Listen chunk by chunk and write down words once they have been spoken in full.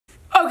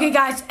Okay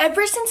guys,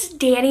 ever since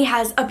Danny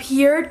has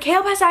appeared,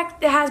 Caleb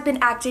has been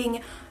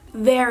acting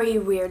very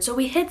weird. So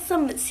we hid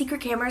some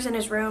secret cameras in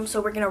his room,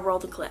 so we're gonna roll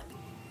the clip.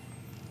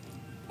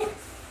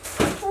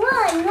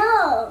 What?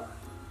 No.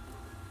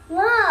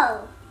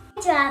 No.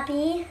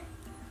 Slappy.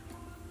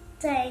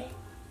 Say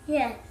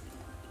yes.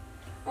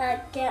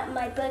 Get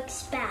my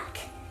books back.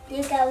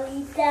 You gotta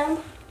read them.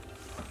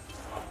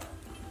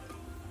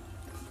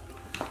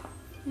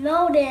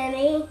 No,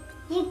 Danny.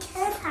 You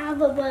can't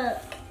have a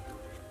book.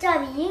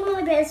 Slappy, you're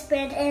my best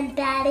friend and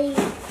Daddy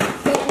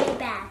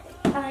bad.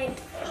 Alright.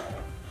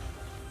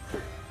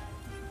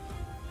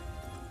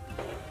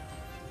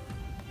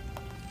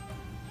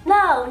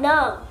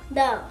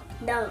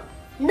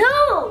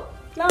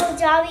 No,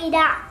 Johnny,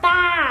 that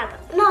bad.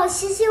 No,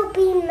 she'll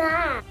be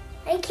mad.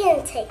 I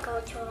can't take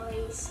her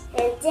toys.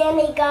 And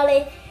Danny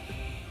gotta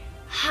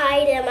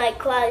hide in my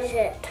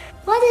closet.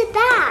 What is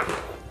that?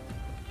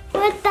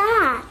 What's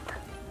that?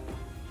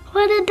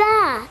 What is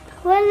that?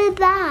 What is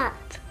that?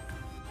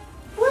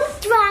 Look,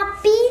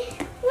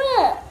 Slappy.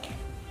 Look.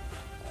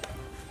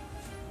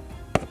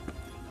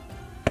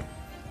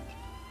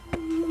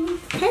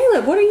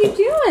 Caleb, what are you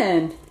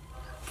doing?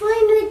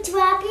 Playing with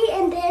Slappy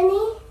and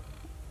Danny.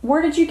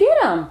 Where did you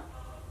get them?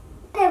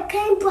 They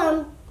came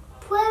from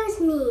play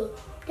with me.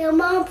 Their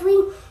mom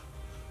bring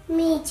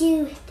me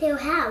to their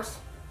house.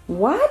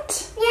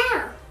 What?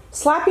 Yeah.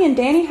 Slappy and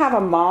Danny have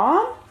a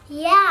mom?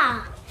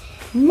 Yeah.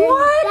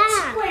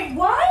 What? Wait,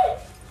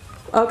 what?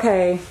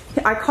 Okay,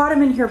 I caught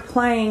him in here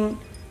playing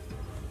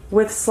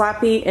with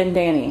Slappy and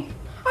Danny.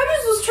 I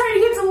just was trying to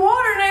get some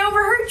water and I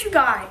overheard you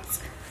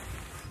guys.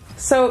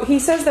 So he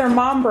says their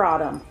mom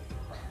brought him.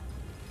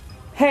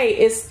 Hey,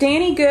 is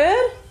Danny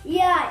good?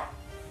 Yeah.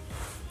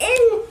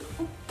 And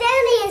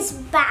Danny is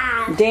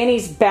bad.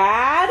 Danny's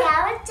bad?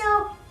 Yeah, let's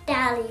tell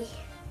Daddy.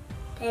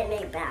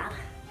 Danny bad.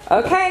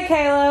 Okay,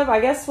 Caleb, I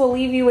guess we'll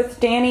leave you with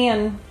Danny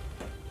and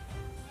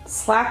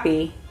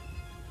Slappy.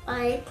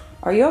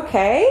 Are you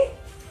okay?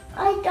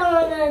 I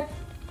don't want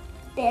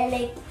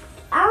Danny.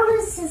 I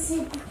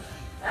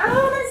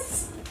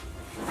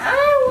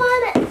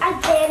want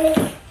a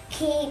Danny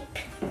keep.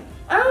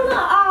 I want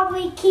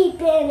Aubrey keep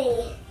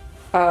Danny.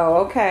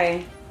 Oh,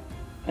 okay.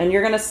 And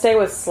you're gonna stay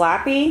with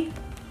Slappy?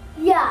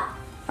 Yeah.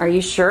 Are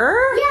you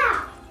sure?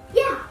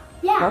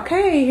 Yeah.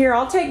 Okay, here,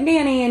 I'll take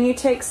Danny and you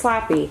take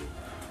Slappy.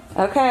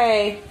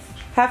 Okay.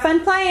 Have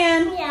fun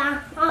playing.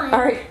 Yeah. All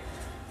right.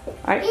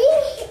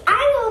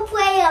 I will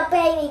play a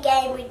baby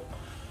game with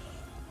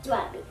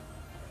Slappy.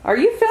 Are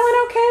you feeling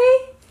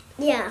okay?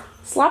 Yeah.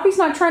 Slappy's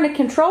not trying to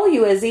control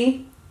you, is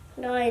he?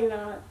 No, I'm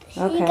not.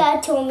 Okay. He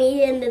got to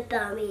me in the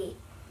tummy.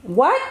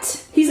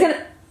 What? He's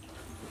gonna...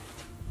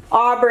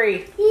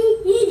 Aubrey.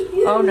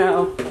 Oh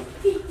no.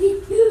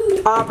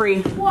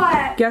 Aubrey.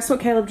 What? Guess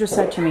what Caleb just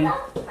said to me?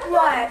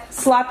 What?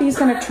 Slappy's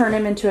gonna turn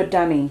him into a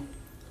dummy.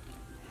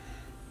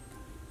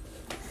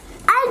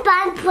 I'm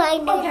done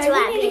playing with Okay,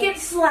 Slappy. we need to get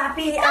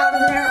Slappy out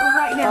of there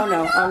right now. Oh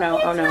no, oh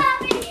no, oh no.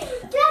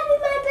 Slappy,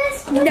 my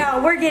best friend.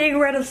 No, we're getting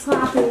rid of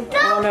Slappy.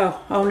 Oh no,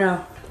 oh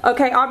no.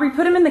 Okay, Aubrey,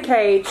 put him in the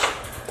cage.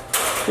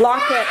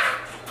 Lock it.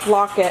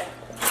 Lock it.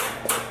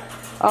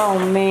 Oh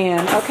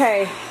man,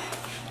 okay.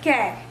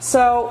 Okay.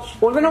 So,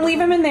 we're gonna leave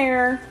him in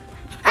there.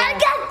 I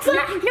got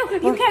Slappy.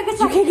 No, you can't get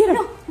Slappy. You can't get him.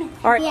 No.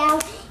 All right. Yeah,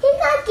 he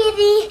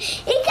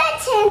got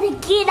time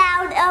to get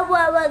out of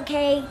our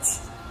cage.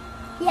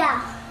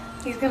 Yeah.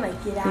 He's gonna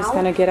get out. He's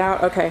gonna get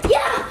out? Okay.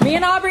 Yeah. Me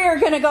and Aubrey are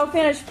gonna go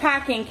finish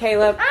packing,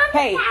 Caleb. I'm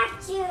gonna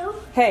pack you.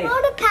 Hey. I'm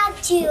gonna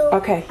pack you.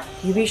 Okay.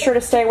 You be sure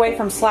to stay away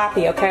from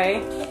Slappy,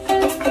 okay?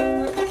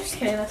 Just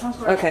kidding, that sounds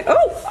weird. Okay.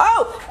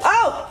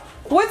 Oh!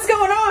 What's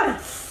going on?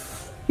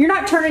 You're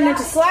not turning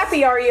into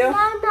Slappy, are you? No,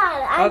 I'm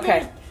not. I'm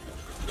Okay.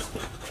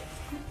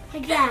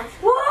 like that.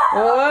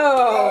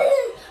 Whoa!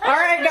 All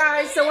right,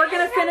 guys. So we're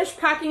gonna finish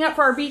packing up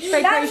for our beach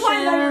That's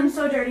why the room's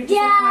vacation, so dirty. Just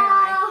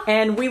Yeah.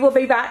 and we will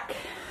be back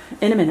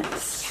in a minute.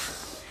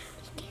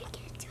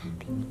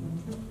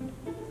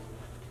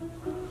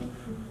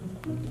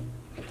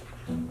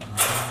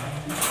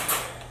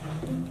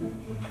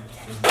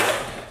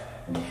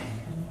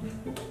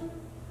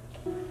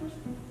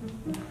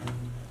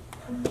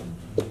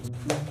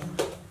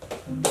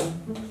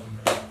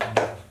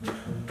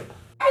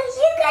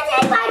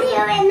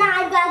 And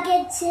I'm gonna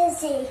get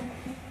Sissy.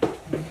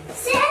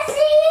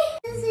 Sissy,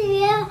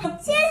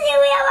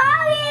 we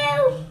love you.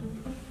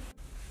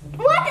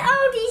 What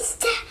are these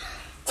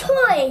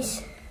toys?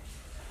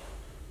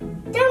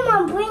 Their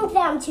mom brings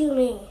them to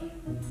me.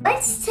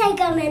 Let's take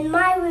them in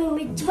my room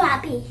with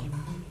Slappy.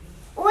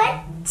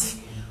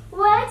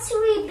 Let's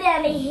leave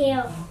Benny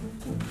here.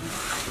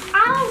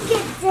 I'll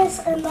get this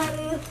in my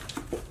room.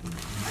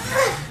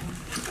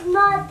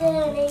 Not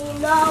Danny,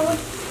 no.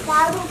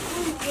 That will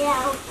be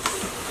down.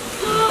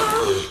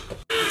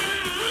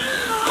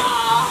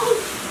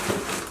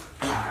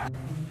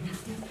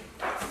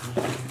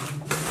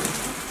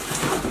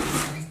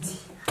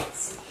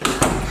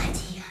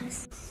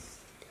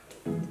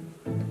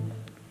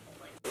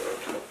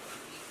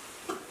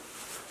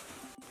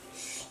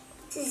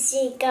 This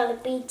is gonna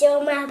be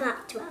so mad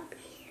about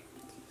Slappy.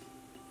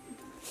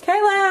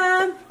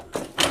 Caleb!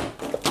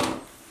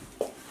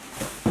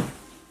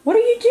 What are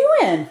you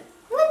doing?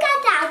 Look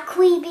at that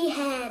creepy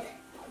head.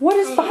 What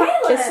is behind?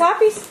 Caleb. Is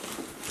Slappy's?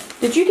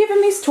 Did you give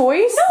him these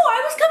toys? No,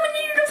 I was coming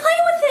in here to play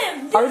with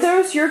him. Are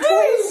those your toys?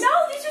 No,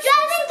 these are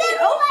supposed to be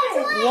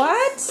open.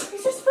 What?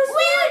 These are supposed to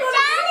be Where'd open.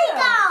 Daddy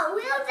go?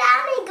 Where'd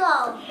Daddy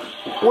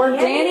go? Where'd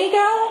Danny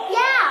go?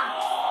 Yeah.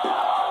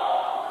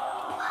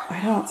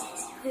 I don't.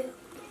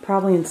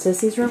 Probably in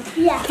Sissy's room?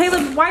 Yeah.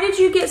 Caleb, why did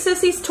you get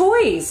Sissy's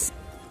toys?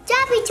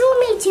 Daddy told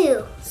me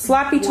to.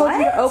 Slappy told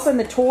you to open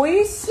the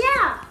toys?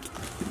 Yeah.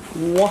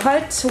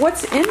 What?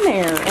 What's in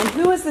there? And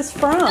who is this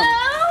from? Oh,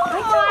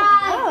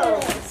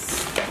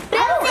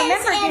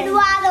 and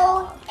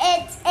Waddle,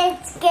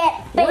 it's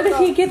get bigger. What did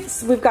he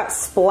get? We've got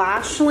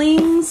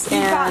Splashings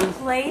and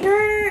Got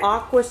later.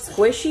 Aqua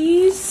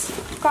Squishies.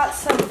 Got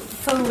some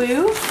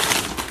Faloo.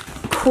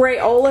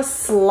 Crayola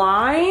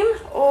slime.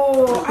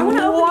 Oh, I want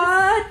to open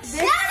What?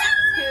 this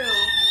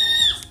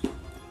too.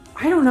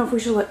 I don't know if we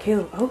should let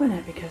Caleb open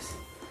it because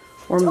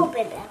we're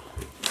Open it.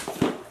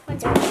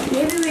 What's open?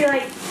 Maybe we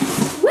like.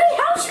 Wait,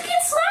 how'd you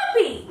get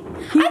Slappy?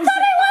 I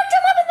thought I locked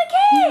him up in the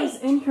he cage.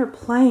 was in here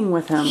playing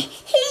with him. You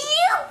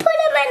put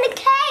him in the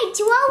cage,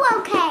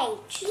 Rolo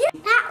cage.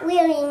 That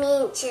really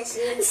mean,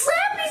 Sissy.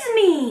 Slappy's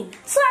mean.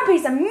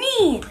 Slappy's a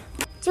mean.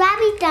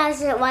 Slappy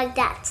doesn't like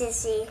that,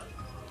 Sissy.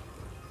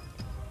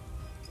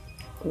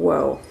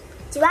 Whoa.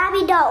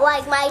 Slappy don't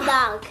like my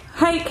dog.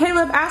 Hey,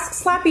 Caleb, ask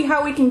Slappy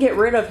how we can get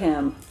rid of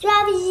him.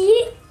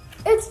 Slappy,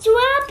 it's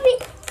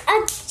Slappy.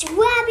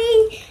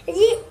 Slappy,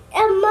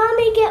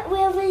 Mommy get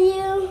rid of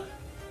you?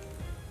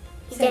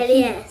 He said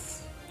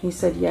yes. He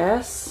said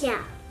yes.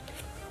 Yeah.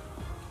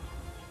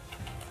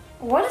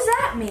 What does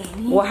that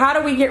mean? Well, how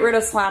do we get rid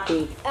of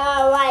Slappy?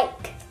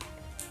 Like.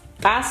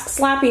 Ask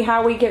Slappy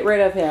how we get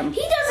rid of him.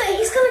 He doesn't.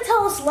 He's gonna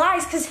tell us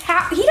lies because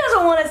he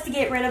doesn't want us to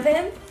get rid of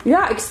him.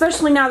 Yeah,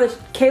 especially now that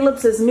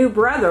Caleb's his new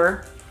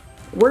brother.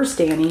 Where's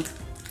Danny?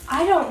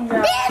 I don't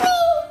know.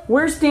 Danny!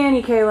 Where's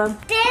Danny, Caleb?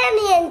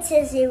 Danny and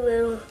Sissy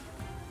room.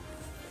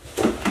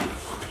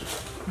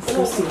 Let's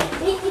go see.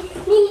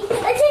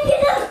 I take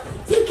it up.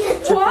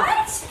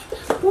 What?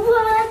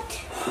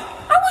 What?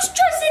 I was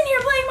just in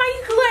here playing my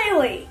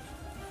ukulele.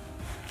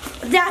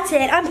 That's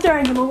it. I'm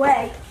throwing him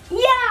away.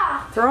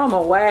 Yeah. Throw him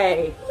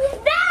away.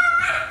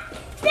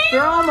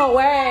 Throw him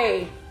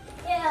away.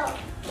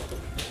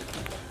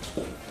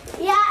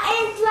 Yeah,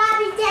 and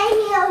Slappy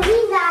Daniel,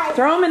 he's not.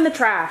 Throw him in the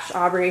trash,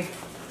 Aubrey.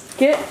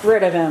 Get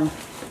rid of him.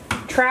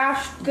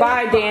 Trash.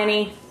 Bye,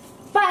 Danny.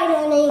 Bye,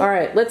 Danny. All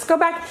right, let's go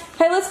back.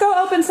 Hey, let's go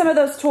open some of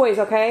those toys,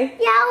 okay?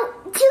 Yeah,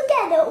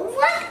 together.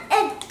 Look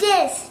at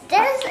this.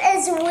 This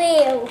is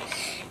real.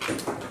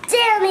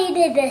 Danny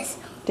did this.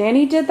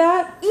 Danny did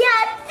that?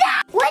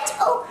 Yeah, let's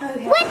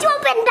open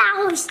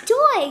those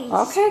toys.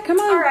 Okay, come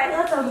on. All right,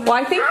 let's open them. Well,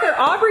 I think they're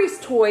Aubrey's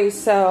toys,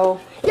 so.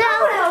 No,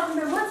 I want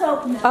to open them. Let's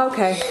open them.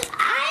 Okay.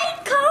 I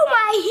comb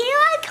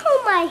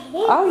my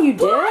hair. Oh, you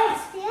did?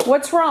 What?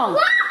 What's wrong?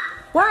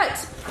 What?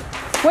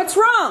 What's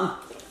wrong?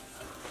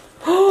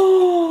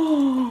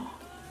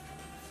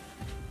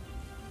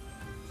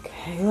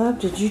 Caleb,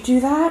 did you do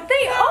that?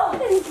 They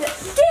opened it.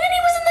 Danny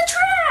was in the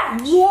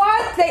trash.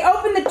 What? They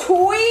opened the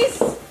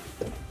toys?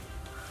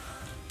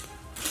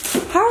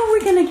 How are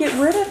we going to get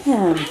rid of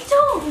him? I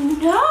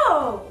don't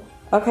know.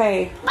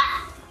 Okay.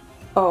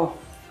 Oh.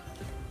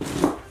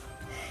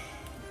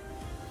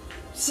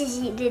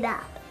 Sissy did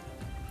that.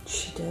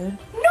 She did?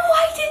 No,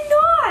 I did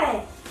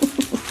not.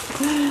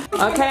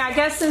 Okay, I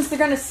guess since they're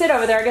going to sit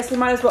over there, I guess we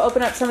might as well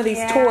open up some of these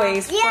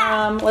toys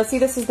from, let's see,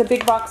 this is the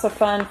big box of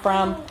fun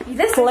from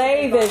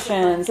Play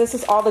Visions. This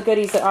is all the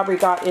goodies that Aubrey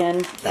got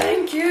in.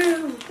 Thank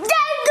you.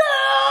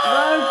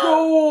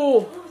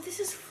 Oh, Oh, this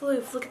is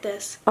floof. Look at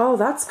this. oh,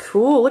 that's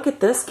cool. Look at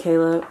this,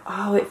 Caleb.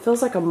 Oh, it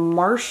feels like a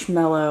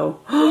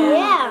marshmallow.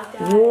 Yeah.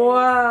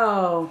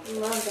 Whoa.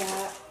 Love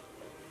that.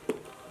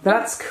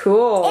 That's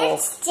cool. It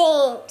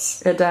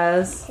stinks. It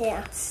does.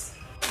 Yes.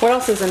 What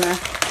else is in there?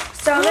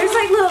 So there's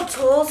like little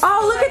tools.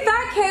 Oh, look at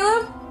that,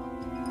 Caleb.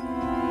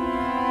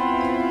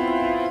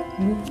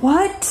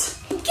 What?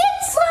 Get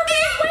Slappy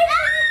away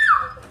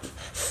from me.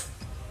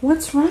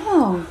 What's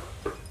wrong?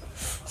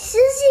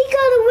 Sissy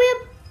got a whip.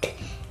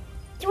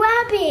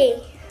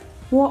 Slappy.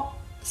 What?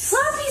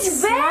 Slappy's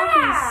Slappy's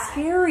bad.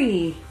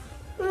 scary.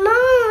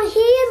 No, he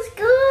is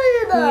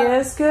good. He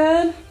is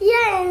good?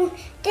 Yeah, and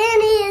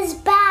Danny is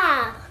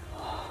bad.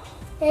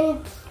 And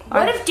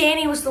What if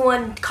Danny was the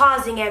one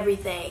causing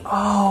everything?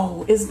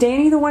 Oh, is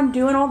Danny the one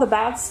doing all the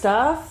bad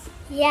stuff?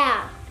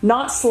 yeah,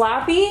 Not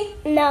Slappy?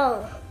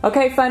 no.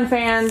 Okay, fun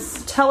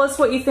fans, tell us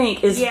what you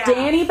think. Is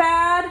Danny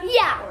bad?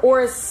 Yeah.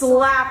 Or is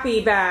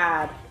Slappy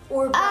bad?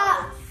 Or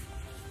both?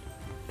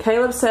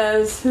 Caleb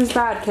says, who's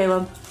bad,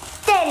 Caleb?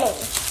 Danny.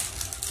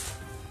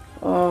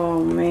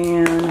 Oh,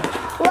 man.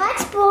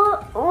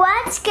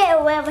 Let's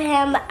get rid of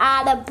him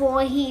out of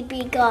boy he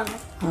be gone.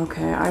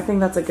 Okay, I think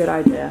that's a good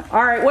idea.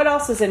 All right, what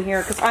else is in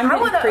here? Because I'm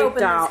getting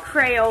creeped out.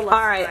 Crayola.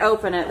 All right,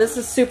 open it. This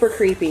is super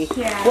creepy.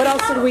 Yeah. What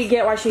else did we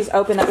get while she's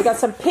opening that? We got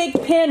some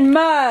pig pen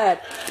mud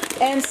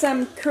and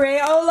some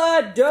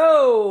Crayola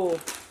dough.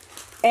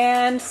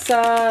 and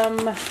some,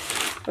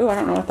 oh, I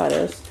don't know what that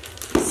is.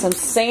 Some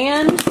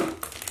sand.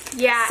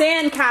 Yeah.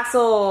 Sand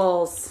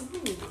castles.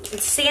 Ooh,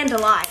 it's sand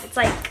alive. It's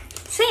like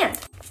sand.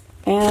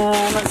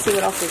 And let's see,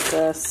 what else is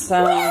this?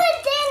 Where did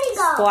Danny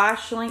go?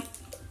 Splash link.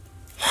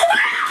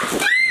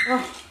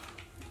 Oh.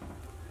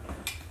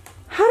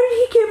 How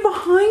did he get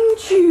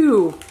behind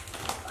you?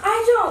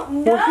 I don't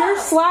know. Well, here's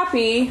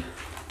Slappy.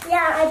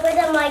 Yeah, I put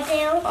him right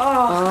there.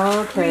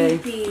 Oh, okay.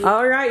 Creepy.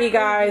 All right, you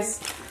guys.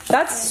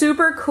 That's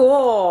super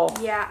cool.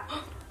 Yeah.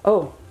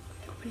 Oh.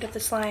 Opened up the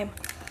slime.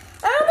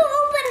 I'm gonna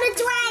open the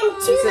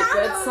slime too. Is it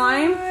good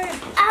slime?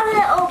 I'm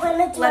gonna open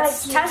the slime.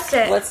 Let's test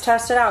it. Let's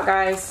test it out,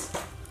 guys.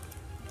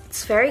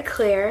 It's very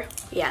clear.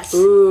 Yes.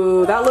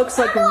 Ooh, that looks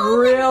like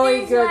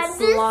really good one.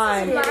 This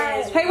slime. is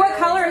mine. Hey, what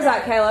color is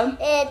that, Caleb?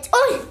 It's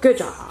Good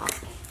job.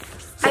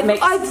 So it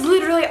makes- I've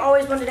literally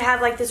always wanted to have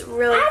like this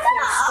really I cool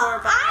know,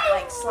 store-bought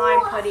like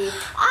slime putty.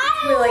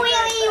 I really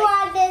really good,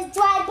 want this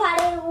slime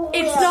putty.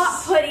 It's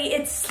not putty,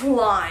 it's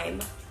slime.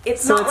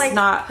 It's So not it's like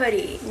not-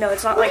 putty. No,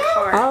 it's not like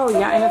hard. Oh,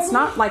 yeah, and it's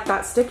not like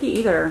that sticky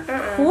either.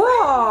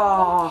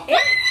 Whoa.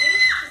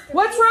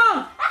 What's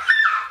wrong?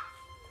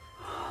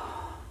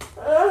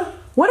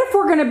 What if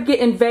we're going to get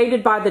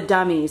invaded by the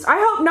dummies? I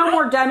hope no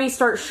more dummies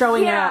start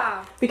showing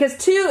up. Because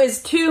 2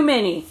 is too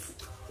many.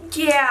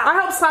 Yeah. I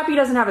hope Slappy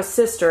doesn't have a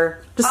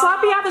sister. Does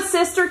Slappy have a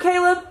sister,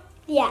 Caleb?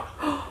 Yeah.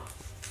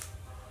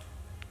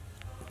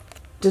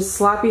 Does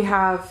Slappy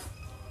have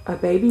a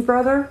baby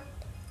brother?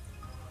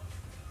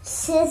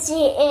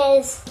 Sissy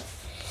is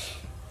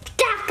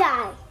that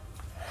guy.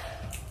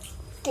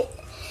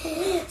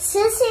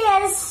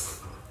 Sissy is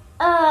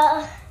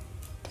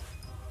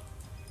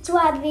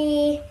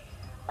Swabby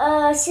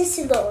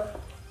sister.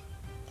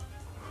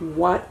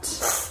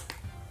 What?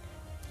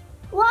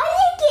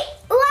 Why did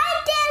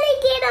he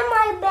get on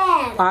my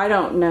bed? I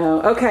don't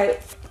know. Okay,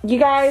 you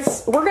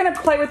guys, we're going to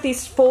play with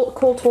these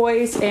cool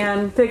toys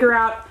and figure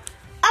out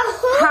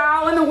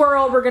how in the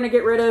world we're going to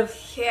get rid of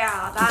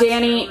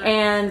Danny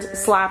and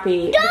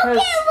Slappy. Don't get rid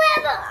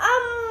of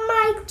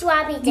my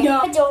Swabby.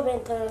 No. Don't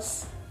open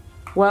this.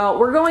 Well,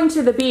 we're going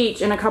to the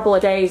beach in a couple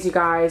of days, you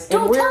guys. And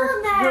Don't tell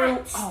him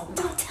that.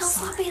 Don't tell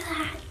Slappy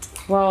that.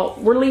 Well,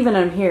 we're leaving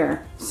him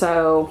here,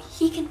 so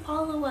He can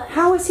follow us.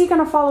 how is he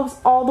going to follow us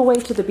all the way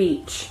to the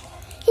beach?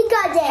 He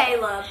got there.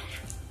 Caleb.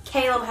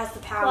 Caleb has the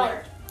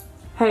power.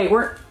 Hey,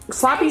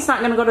 Slappy's not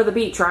going to go to the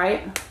beach,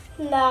 right?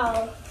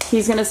 No.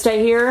 He's going to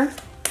stay here?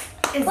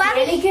 Is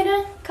Danny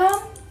gonna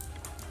come?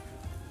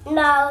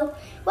 No.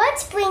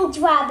 Let's bring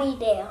Swabby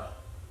there.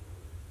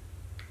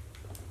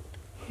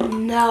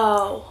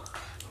 No.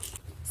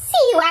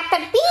 See you at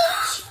the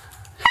beach.